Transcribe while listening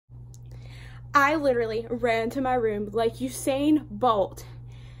I literally ran to my room like Usain Bolt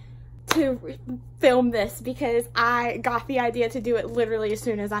to film this because I got the idea to do it literally as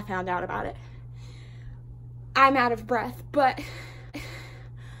soon as I found out about it. I'm out of breath, but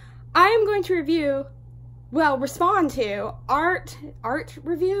I am going to review, well, respond to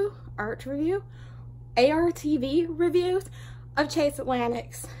ARTV reviews of Chase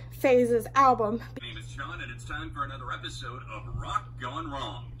Atlantic's Phases album. My name is John, and it's time for another episode of Rock Gone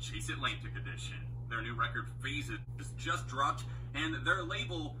Wrong, Chase Atlantic Edition. Their new record, Phases, just dropped, and their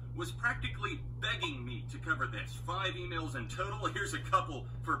label was practically begging me to cover this. 5 emails in total. Here's a couple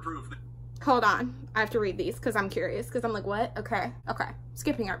for proof. Hold on. I have to read these because I'm curious, because I'm like, what? Okay.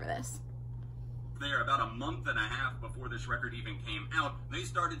 Skipping over this. There, about a month and a half before this record even came out, they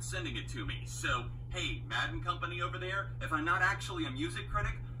started sending it to me. So, hey, Madden Company over there, if I'm not actually a music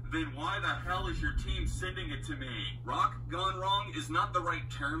critic, then why the hell is your team sending it to me? Rock Gone Wrong is not the right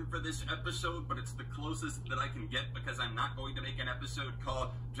term for this episode, but it's the closest that I can get because I'm not going to make an episode called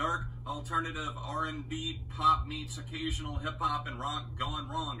Dark Alternative R&B Pop Meets Occasional Hip Hop and Rock Gone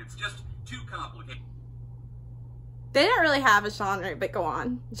Wrong. It's just too complicated. They don't really have a genre, but go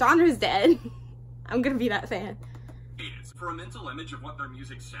on. Genre's dead. I'm gonna be that fan. For a mental image of what their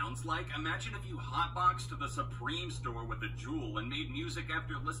music sounds like, imagine if you hotboxed the Supreme store with a Juul and made music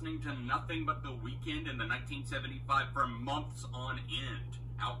after listening to nothing but The Weeknd in the 1975 for months on end.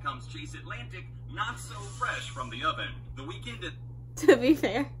 Out comes Chase Atlantic, not so fresh from the oven. The Weeknd is... To be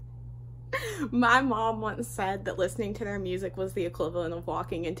fair, my mom once said that listening to their music was the equivalent of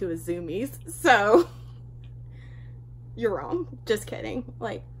walking into a Zoomies, so you're wrong. Just kidding.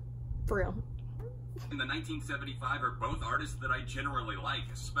 Like, for real. In the 1975 are both artists that I generally like,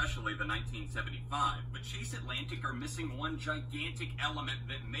 especially the 1975, but Chase Atlantic are missing one gigantic element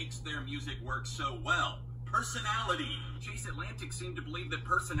that makes their music work so well. Personality. Chase Atlantic seem to believe that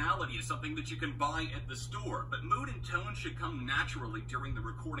personality is something that you can buy at the store, but mood and tone should come naturally during the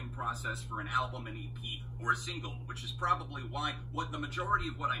recording process for an album, an EP, or a single, which is probably why the majority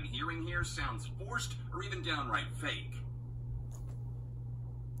of what I'm hearing here sounds forced or even downright fake.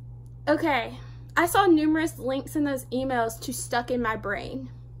 Okay. I saw numerous links in those emails to Stuck in My Brain.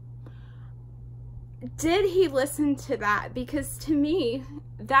 Did he listen to that? Because to me,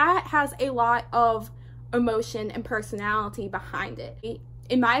 that has a lot of emotion and personality behind it.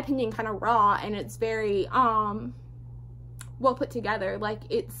 In my opinion, kind of raw, and it's very well put together. Like,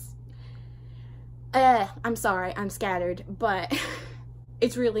 it's I'm sorry, I'm scattered, but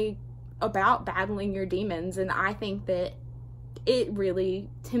it's really about battling your demons, and I think that it really,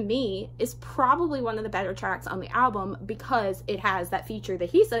 to me, is probably one of the better tracks on the album because it has that feature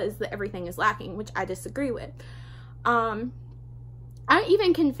that he says that everything is lacking, which I disagree with. I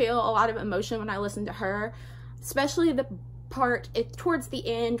even can feel a lot of emotion when I listen to her, especially the part towards the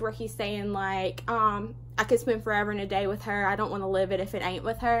end where he's saying like, I could spend forever and a day with her, I don't want to live it if it ain't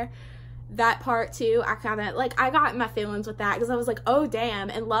with her. That part too, I kind of, like, I got in my feelings with that because I was like, oh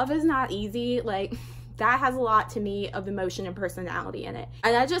damn, and love is not easy, like... That has a lot to me of emotion and personality in it.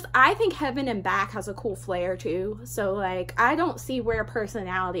 And I think Heaven and Back has a cool flair too. So like, I don't see where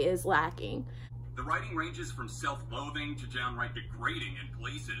personality is lacking. The writing ranges from self-loathing to downright degrading in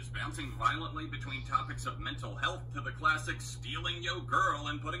places, bouncing violently between topics of mental health to the classic stealing yo girl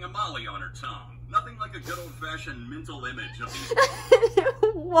and putting a molly on her tongue. Nothing like a good old-fashioned mental image of these...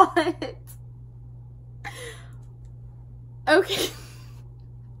 What? Okay.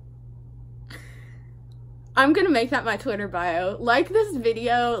 I'm gonna make that my Twitter bio. Like this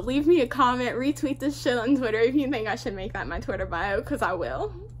video, leave me a comment, retweet this shit on Twitter if you think I should make that my Twitter bio, because I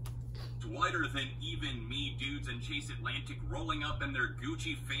will. Wider than even me dudes in Chase Atlantic rolling up in their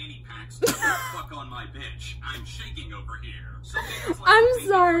Gucci fanny packs to fuck on my bitch. I'm shaking over here.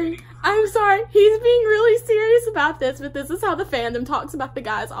 Like I'm sorry. He's being really serious about this, but this is how the fandom talks about the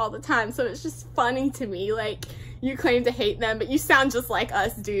guys all the time, so it's just funny to me. Like, you claim to hate them, but you sound just like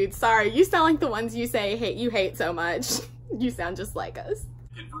us, dude. Sorry, you sound like the ones you say you hate so much. You sound just like us.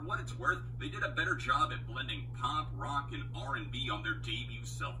 And for what it's worth, they did a better job at blending pop, rock, and R&B on their debut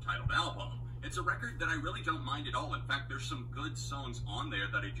self-titled album. It's a record that I really don't mind at all. In fact, there's some good songs on there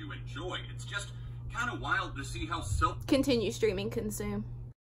that I do enjoy. It's just kind of wild to see how Continue streaming, consume.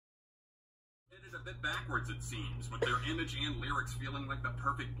 A bit backwards, it seems, with their image and lyrics feeling like the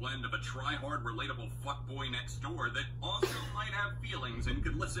perfect blend of a try-hard, relatable fuckboy next door that also might have feelings and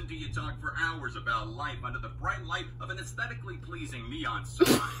could listen to you talk for hours about life under the bright light of an aesthetically pleasing neon sign.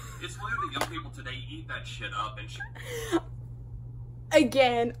 It's clear that young people today eat that shit up and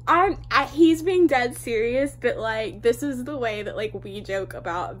Again, he's being dead serious, but like, this is the way that like we joke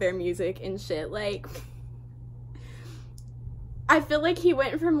about their music and shit. Like, I feel like he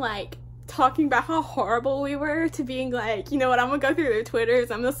went from like talking about how horrible we were to being like, you know what, I'm gonna go through their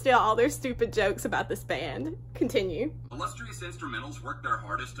Twitters, I'm gonna steal all their stupid jokes about this band. Continue. Illustrious instrumentals work their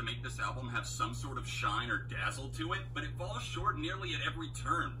hardest to make this album have some sort of shine or dazzle to it, but it falls short nearly at every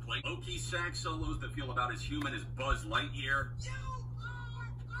turn. Play low-key sax solos that feel about as human as Buzz Lightyear.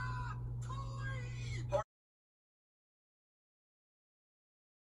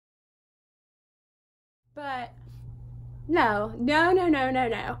 But no.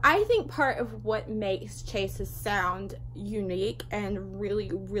 I think part of what makes Chase's sound unique and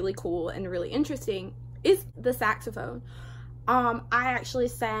really, really cool and really interesting is the saxophone. I actually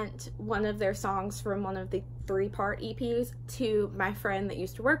sent one of their songs from one of the 3-part EPs to my friend that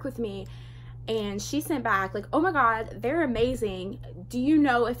used to work with me, and she sent back like, oh my god, they're amazing. Do you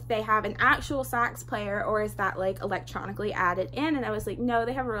know if they have an actual sax player or is that like electronically added in? And I was like, no,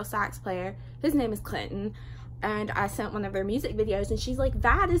 they have a real sax player. His name is Clinton. And I sent one of their music videos and she's like,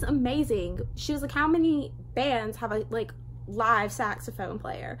 that is amazing. She was like, how many bands have a like live saxophone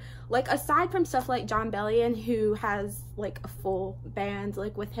player? Like aside from stuff like John Bellion, who has like a full band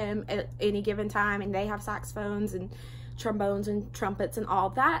like with him at any given time, and they have saxophones and trombones and trumpets and all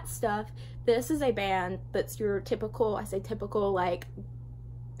that stuff, this is a band that's your typical, I say typical, like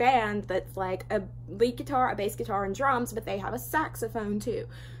band that's like a lead guitar, a bass guitar, and drums, but they have a saxophone too.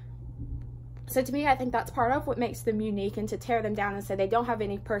 So to me, I think that's part of what makes them unique, and to tear them down and say they don't have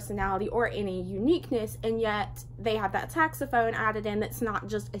any personality or any uniqueness, and yet they have that saxophone added in that's not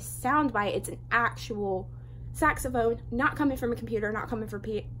just a soundbite, it's an actual saxophone, not coming from a computer, not coming from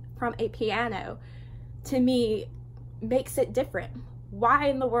a piano, to me makes it different. Why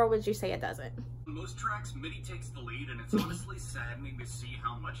in the world would you say it doesn't? Most tracks, MIDI takes the lead, and it's honestly saddening to see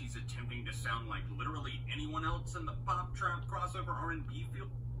how much he's attempting to sound like literally anyone else in the pop, trap, crossover, R&B field.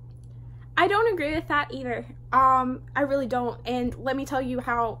 I don't agree with that either. I really don't. And let me tell you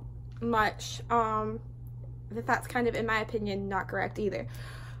how much that's kind of, in my opinion, not correct either.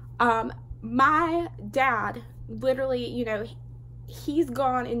 My dad, literally, you know, he's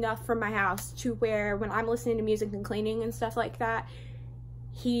gone enough from my house to where when I'm listening to music and cleaning and stuff like that,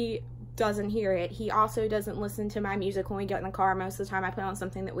 he doesn't hear it. He also doesn't listen to my music when we get in the car. Most of the time I put on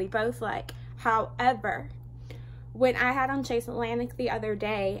something that we both like. However, when I had on Chase Atlantic the other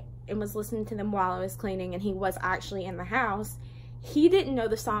day and was listening to them while I was cleaning, and he was actually in the house, he didn't know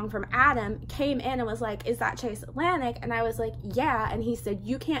the song from Adam, came in and was like, is that Chase Atlantic? And I was like, yeah. And he said,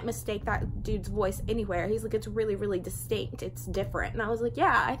 you can't mistake that dude's voice anywhere. He's like, it's really, really distinct. It's different. And I was like,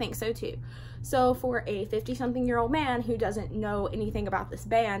 yeah, I think so too. So for a 50-something-year-old man who doesn't know anything about this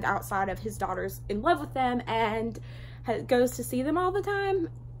band outside of his daughter's in love with them and goes to see them all the time,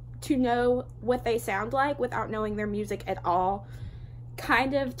 to know what they sound like without knowing their music at all,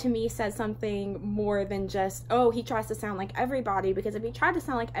 kind of, to me, says something more than just, oh, he tries to sound like everybody, because if he tried to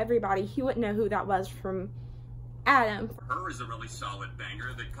sound like everybody, he wouldn't know who that was from Adam. Her is a really solid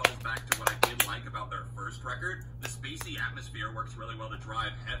banger that calls back to what I did like about their first record. The spacey atmosphere works really well to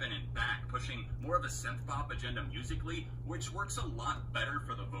drive Heaven and Back, pushing more of a synth pop agenda musically, which works a lot better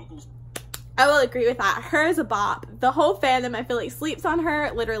for the vocals. I will agree with that. Her is a bop. The whole fandom, I feel like, sleeps on her,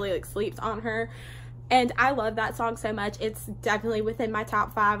 literally like sleeps on her. And I love that song so much. It's definitely within my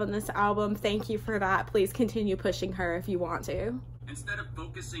top 5 on this album. Thank you for that. Please continue pushing her if you want to. Instead of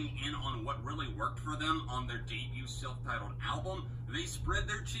focusing in on what really worked for them on their debut self-titled album, they spread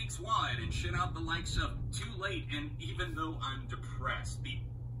their cheeks wide and shit out the likes of Too Late and Even Though I'm Depressed.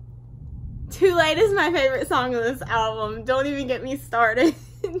 Too Late is my favorite song on this album. Don't even get me started.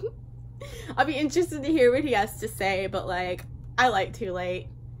 I'll be interested to hear what he has to say, but like, I like Too Late.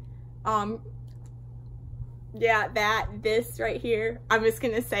 Yeah, this right here, I'm just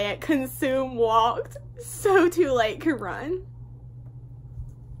gonna say it, Consume Walked, so Too Late could run.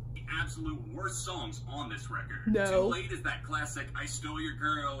 The absolute worst songs on this record. No. Too Late is that classic, I stole your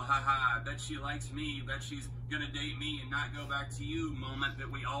girl, haha, bet she likes me, bet she's gonna date me and not go back to you moment that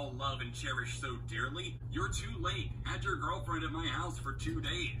we all love and cherish so dearly. You're too late, had your girlfriend at my house for 2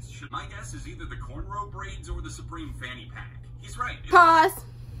 days. My guess is either the cornrow braids or the Supreme fanny pack. He's right. Pause.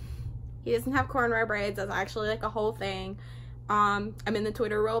 He doesn't have cornrow braids. That's actually like a whole thing. I'm in the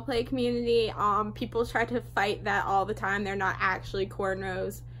Twitter roleplay community. People try to fight that all the time. They're not actually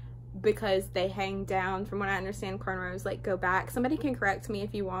cornrows because they hang down. From what I understand, cornrows like go back. Somebody can correct me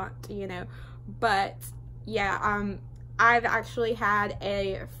if you want, you know. But yeah, I've actually had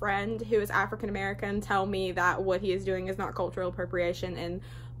a friend who is African American tell me that what he is doing is not cultural appropriation, and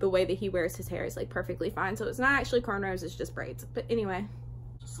the way that he wears his hair is like perfectly fine. So it's not actually cornrows, it's just braids. But anyway.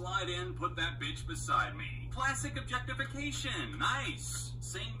 Slide in, put that bitch beside me. Classic objectification. Nice.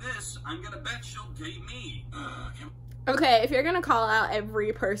 Sing this, I'm gonna bet she'll date me. Okay, if you're gonna call out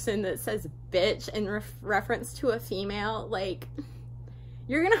every person that says bitch in reference to a female, like,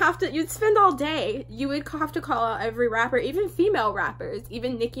 you're gonna have to, you'd spend all day. You would have to call out every rapper, even female rappers,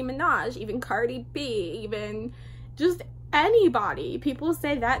 even Nicki Minaj, even Cardi B, even just anybody. People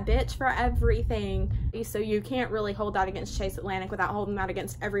say that bitch for everything. So you can't really hold that against Chase Atlantic without holding that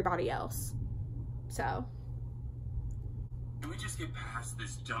against everybody else. So. Can we just get past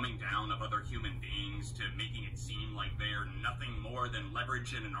this dumbing down of other human beings to making it seem like they're nothing more than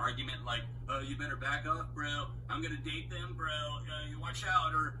leverage in an argument like, oh, you better back off, bro, I'm gonna date them, bro, you watch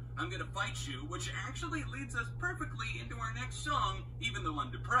out, or I'm gonna fight you, which actually leads us perfectly into our next song, even though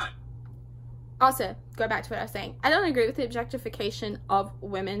I'm depressed. Also, go back to what I was saying. I don't agree with the objectification of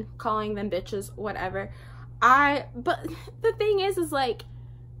women, calling them bitches, whatever. But the thing is like,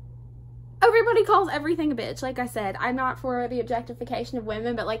 everybody calls everything a bitch. Like I said, I'm not for the objectification of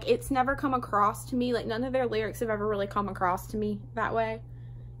women, but like, it's never come across to me. Like, none of their lyrics have ever really come across to me that way.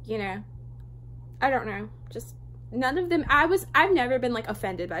 You know? I don't know. Just none of them. I've never been like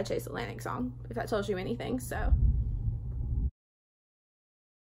offended by a Chase Atlantic song, if that tells you anything, so.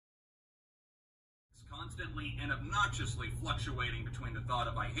 Constantly and obnoxiously fluctuating between the thought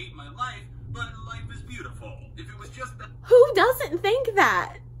of I hate my life, but life is beautiful. If it was just that. Who doesn't think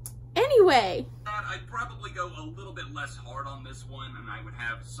that? Anyway. I'd probably go a little bit less hard on this one, and I would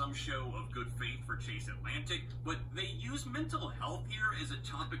have some show of good faith for Chase Atlantic, but they use mental health here as a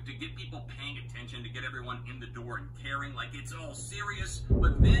topic to get people paying attention, to get everyone in the door and caring like it's all serious,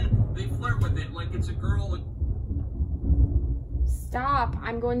 but then they flirt with it like it's a girl. Stop.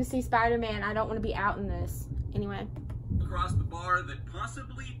 I'm going to see Spider-Man. I don't want to be out in this. Anyway. Across the bar that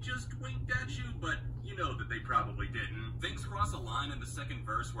possibly just winked at you, but you know that they probably didn't. Things cross a line in the second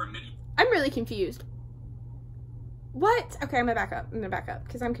verse where I'm really confused. What? Okay, I'm gonna back up.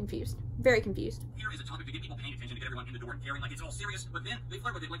 Because I'm confused. Very confused. Here is a topic to get people paying attention, to get everyone in the door and caring like it's all serious, but then they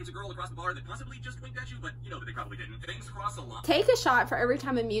flirt with it like it's a girl across the bar that possibly just winked at you, but you know that they probably didn't. Things cross a line. Take a shot for every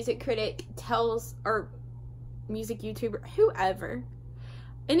time a music critic tells, or music YouTuber, whoever,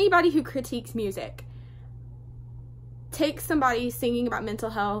 anybody who critiques music, takes somebody singing about mental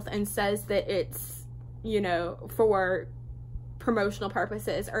health and says that it's, you know, for promotional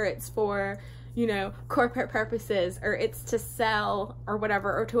purposes, or it's for, you know, corporate purposes, or it's to sell or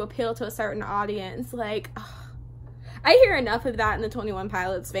whatever, or to appeal to a certain audience. Like, ugh. I hear enough of that in the 21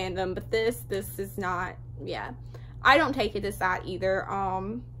 Pilots fandom, but this is not, yeah. I don't take it as that either.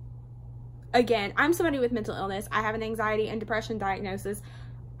 Again, I'm somebody with mental illness. I have an anxiety and depression diagnosis.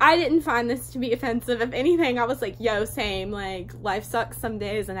 I didn't find this to be offensive. If anything, I was like, yo, same. Like, life sucks some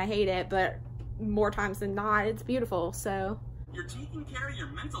days and I hate it, but more times than not, it's beautiful, so. You're taking care of your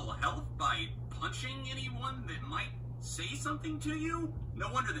mental health by punching anyone that might say something to you?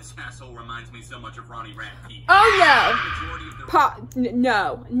 No wonder this asshole reminds me so much of Ronnie Radke. Oh,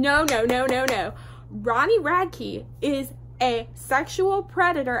 no. No. Ronnie Radke is a sexual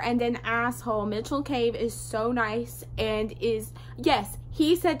predator and an asshole. Mitchell Cave is so nice and is, yes,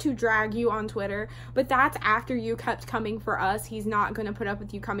 he said to drag you on Twitter, but that's after you kept coming for us. He's not going to put up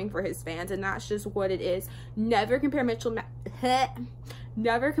with you coming for his fans, and that's just what it is. Never compare Mitchell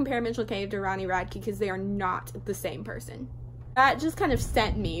Cave to Ronnie Radke, because they are not the same person. That just kind of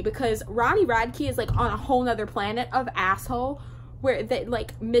sent me, because Ronnie Radke is like on a whole nother planet of asshole, where that,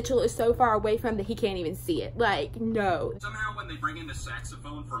 like, Mitchell is so far away from that he can't even see it. Like, no. Somehow when they bring in the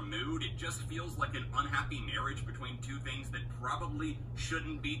saxophone for mood, it just feels like an unhappy marriage between two things that probably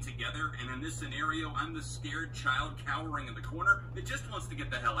shouldn't be together. And in this scenario, I'm the scared child cowering in the corner that just wants to get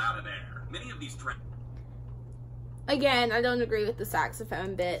the hell out of there. Many of these Again, I don't agree with the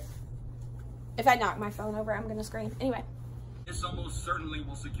saxophone bit. If I knock my phone over, I'm gonna scream. Anyway. This almost certainly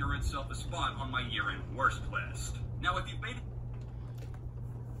will secure itself a spot on my year-end worst list. Now, if you've made it...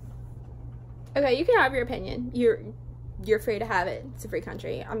 Okay, you can have your opinion. You're free to have it. It's a free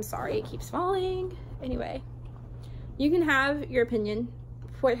country. I'm sorry, it keeps falling. Anyway, you can have your opinion,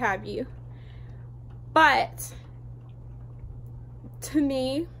 what have you. But to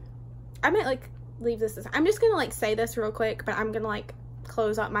me, I might like leave this. I'm just gonna like say this real quick, but I'm gonna like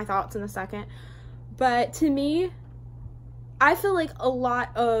close up my thoughts in a second. But to me, I feel like a lot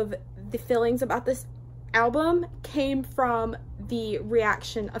of the feelings about this album came from the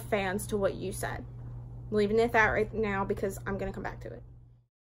reaction of fans to what you said. I'm leaving it at that right now because I'm gonna come back to it.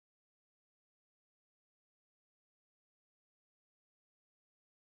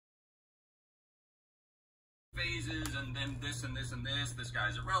 phases and then this and this and this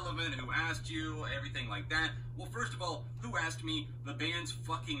guy's irrelevant, who asked you, everything like that. Well, first of all, who asked me? The band's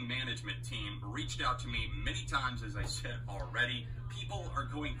fucking management team reached out to me many times, as I said already. People are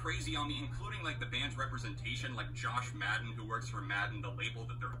going crazy on me, including like the band's representation, like Josh Madden, who works for Madden, the label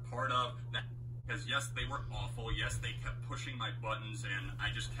that they're a part of. Because yes, they were awful, yes, they kept pushing my buttons, and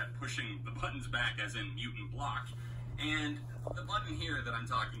I just kept pushing the buttons back, as in mute and block. And the button here that I'm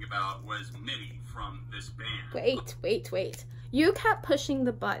talking about was MIDI from this band. Wait. You kept pushing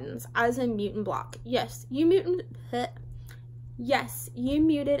the buttons, as in mute and block. Yes, you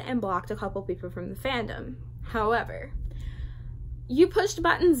muted and blocked a couple people from the fandom. However, you pushed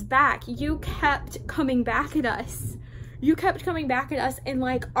buttons back. You kept coming back at us. You kept coming back at us and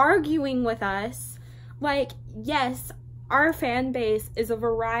like arguing with us. Like, yes, our fan base is a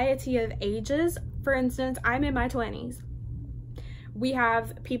variety of ages. For instance, I'm in my 20s. We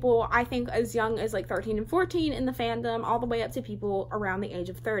have people, I think, as young as like 13 and 14 in the fandom, all the way up to people around the age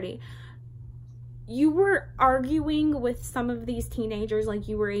of 30. You were arguing with some of these teenagers like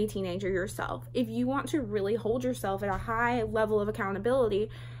you were a teenager yourself. If you want to really hold yourself at a high level of accountability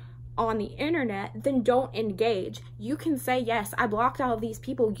on the internet, then don't engage. You can say, yes, I blocked all of these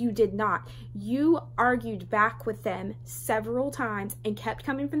people. You did not. You argued back with them several times and kept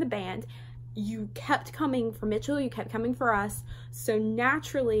coming from the band. You kept coming for Mitchell, you kept coming for us, so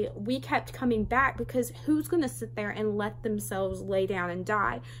naturally we kept coming back, because who's going to sit there and let themselves lay down and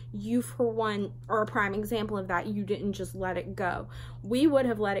die? You, for one, are a prime example of that. You didn't just let it go. We would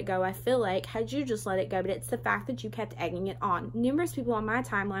have let it go, I feel like, had you just let it go, but it's the fact that you kept egging it on. Numerous people on my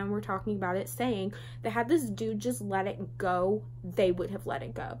timeline were talking about it, saying that had this dude just let it go, they would have let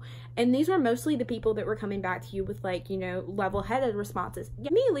it go. And these were mostly the people that were coming back to you with, like, you know, level-headed responses.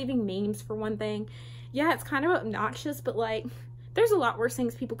 Me leaving memes, for one thing, yeah, it's kind of obnoxious, but like, there's a lot worse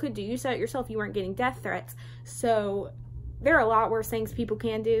things people could do. You said it yourself, you weren't getting death threats, so there are a lot worse things people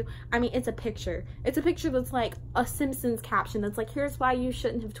can do. I mean, it's a picture. It's a picture that's like a Simpsons caption that's like, here's why you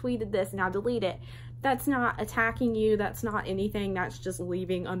shouldn't have tweeted this, now delete it. That's not attacking you, that's not anything, that's just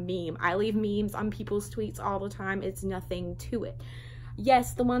leaving a meme. I leave memes on people's tweets all the time, it's nothing to it.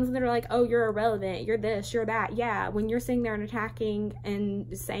 Yes, the ones that are like, oh, you're irrelevant, you're this, you're that. Yeah, when you're sitting there and attacking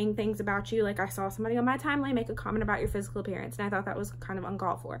and saying things about you, like I saw somebody on my timeline make a comment about your physical appearance, and I thought that was kind of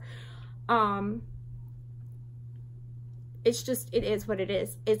uncalled for. It's just, it is what it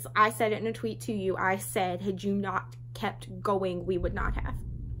is. I said it in a tweet to you. I said, had you not kept going, we would not have.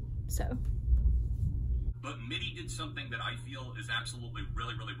 So. But MIDI did something that I feel is absolutely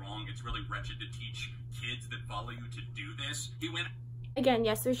really, really wrong. It's really wretched to teach kids that follow you to do this. He went... Again,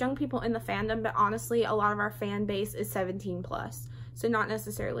 yes, there's young people in the fandom, but honestly, a lot of our fan base is 17 plus. So not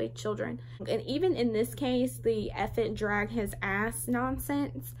necessarily children. And even in this case, the F it drag his ass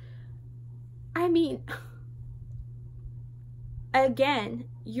nonsense. I mean... Again,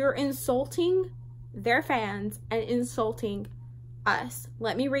 you're insulting their fans and insulting us.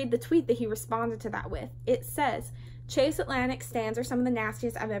 Let me read the tweet that he responded to that with. It says, Chase Atlantic stands are some of the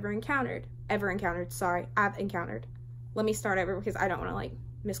nastiest I've ever encountered. I've encountered. Let me start over because I don't want to like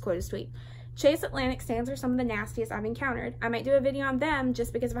misquote his tweet. Chase Atlantic stands are some of the nastiest I've encountered. I might do a video on them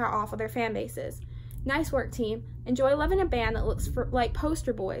just because of how awful their fan base is. Nice work, team. Enjoy loving a band that looks like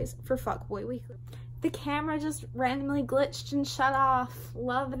poster boys for Fuckboy Weekly. The camera just randomly glitched and shut off.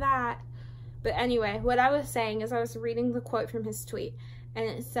 Love that. But anyway, what I was saying is I was reading the quote from his tweet, and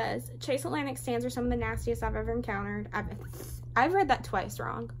it says, Chase Atlantic stands are some of the nastiest I've ever encountered. I've read that twice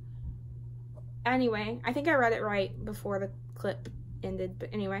wrong. Anyway, I think I read it right before the clip ended, but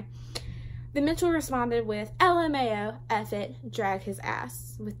anyway. The Mitchell responded with, LMAO, F it, drag his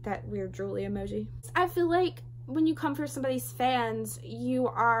ass, with that weird drooly emoji. I feel like when you come for somebody's fans, you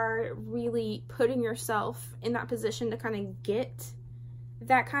are really putting yourself in that position to kind of get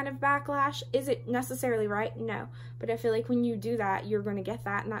that kind of backlash. Is it necessarily right? No. But I feel like when you do that, you're going to get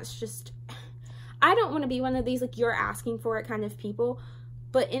that, and that's just... I don't want to be one of these, like, you're asking for it kind of people,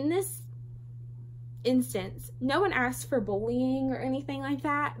 but in this instance, no one asked for bullying or anything like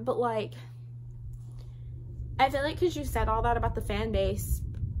that, but, like, I feel like because you said all that about the fan base,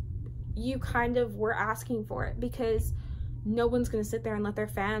 you kind of were asking for it, because no one's going to sit there and let their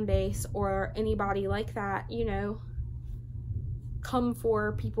fan base or anybody like that, you know, come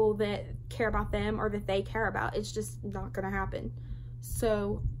for people that care about them or that they care about. It's just not going to happen.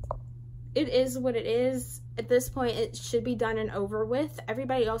 So it is what it is. At this point, it should be done and over with.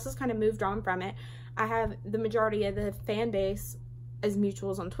 Everybody else has kind of moved on from it. I have the majority of the fan base as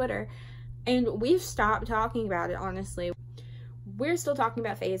mutuals on Twitter, and we've stopped talking about it, honestly. We're still talking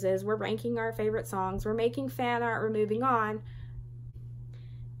about phases. We're ranking our favorite songs. We're making fan art. We're moving on.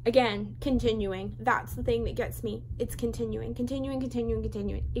 Again, continuing. That's the thing that gets me. It's continuing.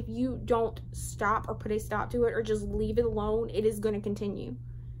 If you don't stop or put a stop to it or just leave it alone, it is going to continue.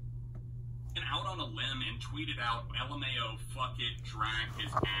 And out on a limb and tweeted out, LMAO, fuck it, drag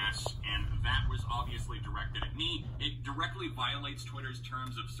his ass, and that was obviously directed at me. It directly violates Twitter's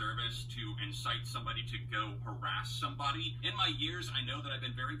terms of service to incite somebody to go harass somebody. In my years, I know that I've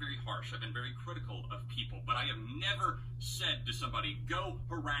been very, very harsh. I've been very critical of people, but I have never said to somebody, go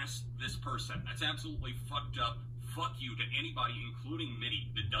harass this person. That's absolutely fucked up. Fuck you to anybody, including Mitty,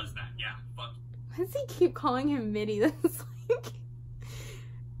 that does that. Yeah, fuck. Why does he keep calling him Mitty? That's like...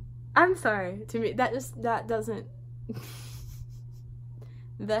 I'm sorry, to me, that doesn't,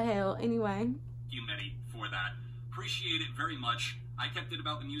 the hell, anyway. Thank you, Mitty, for that. Appreciate it very much. I kept it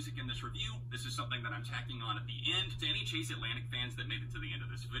about the music in this review. This is something that I'm tacking on at the end. To any Chase Atlantic fans that made it to the end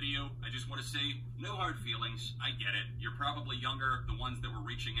of this video, I just want to say, no hard feelings. I get it. You're probably younger, the ones that were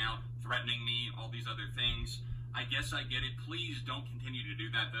reaching out, threatening me, all these other things. I guess I get it. Please don't continue to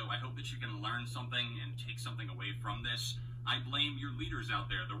do that, though. I hope that you can learn something and take something away from this. I blame your leaders out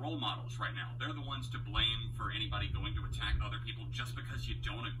there, the role models right now. They're the ones to blame for anybody going to attack other people just because you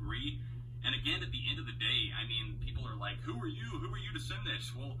don't agree. And again, at the end of the day, I mean, people are like, who are you? Who are you to send this?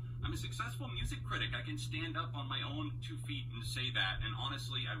 Well, I'm a successful music critic. I can stand up on my own 2 feet and say that. And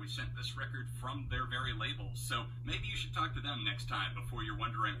honestly, I was sent this record from their very labels. So maybe you should talk to them next time before you're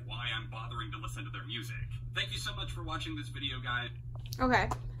wondering why I'm bothering to listen to their music. Thank you so much for watching this video, guys. Okay,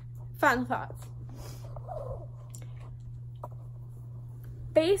 final thoughts.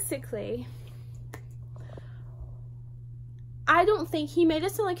 Basically, I don't think he made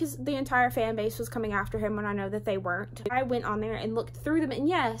it sound like the entire fan base was coming after him when I know that they weren't. I went on there and looked through them, and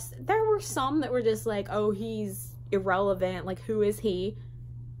yes, there were some that were just like, oh, he's irrelevant, like, who is he?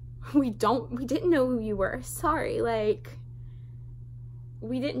 We didn't know who you were. Sorry, like,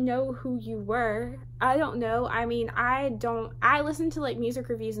 we didn't know who you were. I don't know. I mean, I listen to like music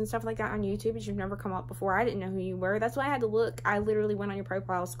reviews and stuff like that on YouTube, but you've never come up before. I didn't know who you were. That's why I had to look. I literally went on your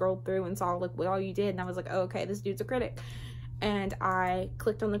profile, scrolled through, and saw like what all you did, and I was like, oh, okay, this dude's a critic. And I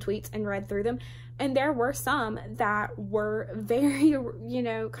clicked on the tweets and read through them, and there were some that were very, you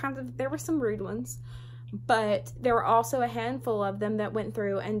know, kind of, there were some rude ones, but there were also a handful of them that went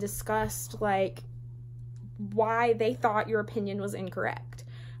through and discussed like why they thought your opinion was incorrect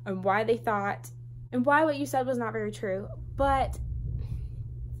and why they thought and why what you said was not very true. But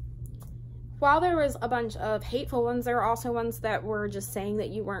while there was a bunch of hateful ones, there were also ones that were just saying that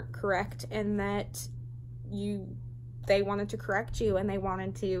you weren't correct and that they wanted to correct you and they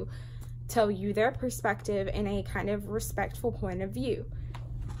wanted to tell you their perspective in a kind of respectful point of view.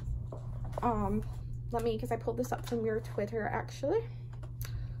 Let me, because I pulled this up from your Twitter actually.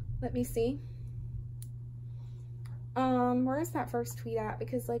 Let me see. Where is that first tweet at?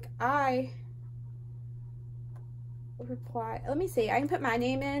 Because like I reply, let me see, I can put my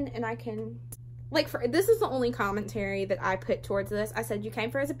name in and I can, like, for this is the only commentary that I put towards this. I said, you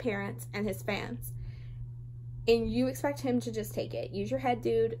came for his appearance and his fans, and you expect him to just take it. Use your head,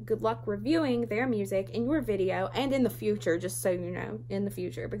 dude. Good luck reviewing their music in your video and in the future, just so you know, in the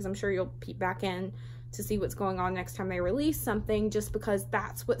future, because I'm sure you'll peep back in to see what's going on next time they release something, just because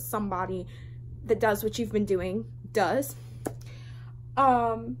that's what somebody that does what you've been doing does.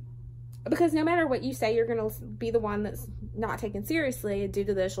 Because no matter what you say, you're gonna be the one that's not taken seriously, and due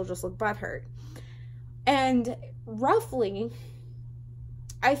to this, you'll just look butthurt. And roughly,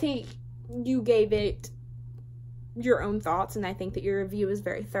 I think you gave it your own thoughts, and I think that your review is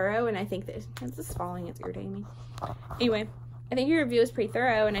very thorough, and I think that, it's just falling, it's irritating me. Anyway, I think your review is pretty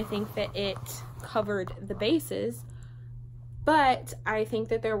thorough, and I think that it covered the bases, but I think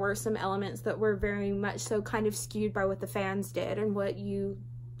that there were some elements that were very much so kind of skewed by what the fans did and what you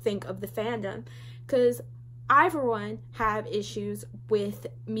think of the fandom, because I, for one, have issues with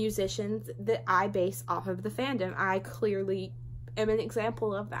musicians that I base off of the fandom. I clearly am an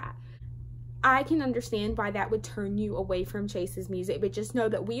example of that. I can understand why that would turn you away from Chase's music, but just know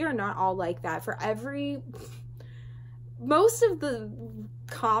that we are not all like that. Most of the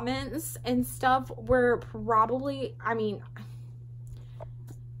comments and stuff were probably, I mean,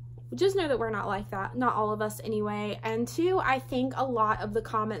 just know that we're not like that. Not all of us anyway. And two, I think a lot of the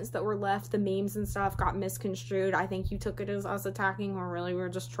comments that were left, the memes and stuff, got misconstrued. I think you took it as us attacking when really we were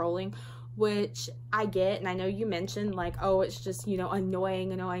just trolling, which I get. And I know you mentioned like, oh, it's just, you know, annoying.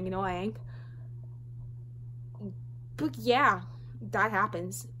 But yeah, that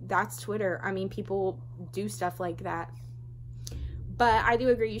happens. That's Twitter. I mean, people do stuff like that. But I do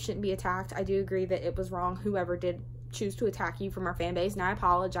agree you shouldn't be attacked. I do agree that it was wrong, whoever did choose to attack you from our fan base, and I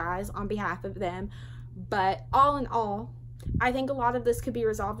apologize on behalf of them. But all in all, I think a lot of this could be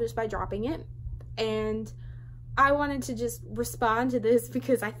resolved just by dropping it. And I wanted to just respond to this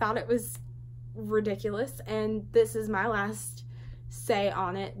because I thought it was ridiculous, and this is my last say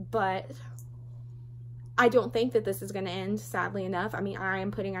on it. But I don't think that this is going to end, sadly enough. I mean, I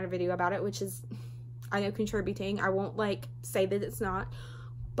am putting out a video about it, which is, I know, contributing. I won't like say that it's not,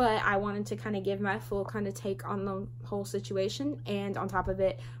 but I wanted to kind of give my full kind of take on the whole situation, and on top of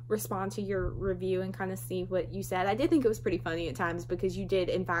it, respond to your review and kind of see what you said. I did think it was pretty funny at times because you did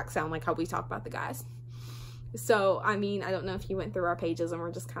in fact sound like how we talk about the guys. So I mean, I don't know if you went through our pages and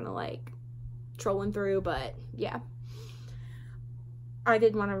were just kind of like trolling through, but yeah, I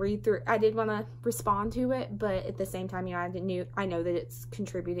did want to read through, I did want to respond to it, but at the same time, you know, I know that it's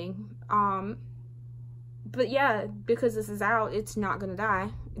contributing. But yeah, because this is out, it's not going to die.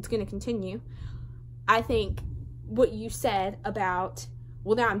 It's going to continue. I think what you said about,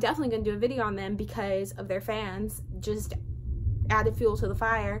 well, now I'm definitely going to do a video on them because of their fans, just added fuel to the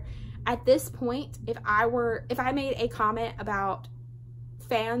fire. At this point, if I made a comment about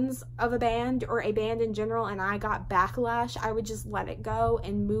fans of a band or a band in general and I got backlash, I would just let it go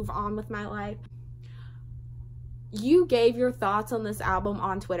and move on with my life. You gave your thoughts on this album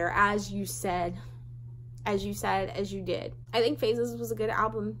on Twitter, as you said, as you did. I think Phases was a good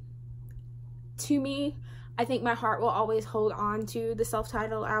album. To me, I think my heart will always hold on to the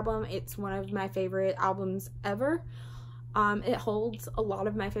self-titled album. It's one of my favorite albums ever. It holds a lot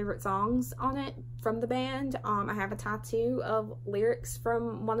of my favorite songs on it from the band. I have a tattoo of lyrics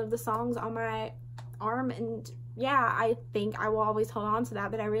from one of the songs on my arm, and yeah, I think I will always hold on to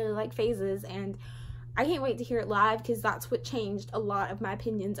that, but I really like Phases, and I can't wait to hear it live because that's what changed a lot of my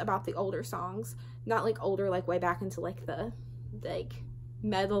opinions about the older songs. Not like older, like way back into like the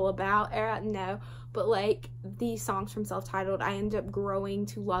metal about era, no, but like these songs from self-titled, I ended up growing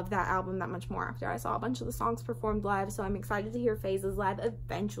to love that album that much more after I saw a bunch of the songs performed live. So I'm excited to hear Phases live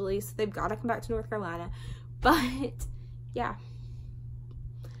eventually, so they've got to come back to North Carolina. But yeah,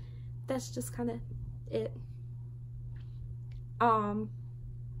 that's just kind of it.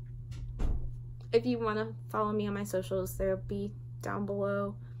 If you want to follow me on my socials, they'll be down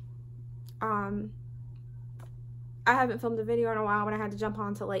below. I haven't filmed a video in a while, but I had to jump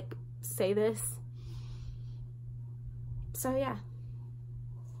on to like say this. So yeah,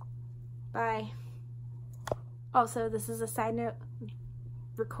 bye. Also, this is a side note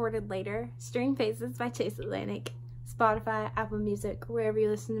recorded later. Stream Phases by Chase Atlantic, Spotify, Apple Music, wherever you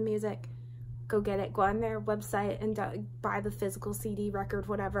listen to music. Go get it. Go on their website and buy the physical CD, record,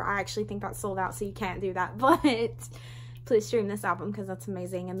 whatever. I actually think that's sold out, so you can't do that, but please stream this album because that's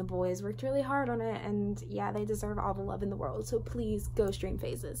amazing, and the boys worked really hard on it, and yeah, they deserve all the love in the world, so please go stream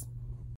Phases.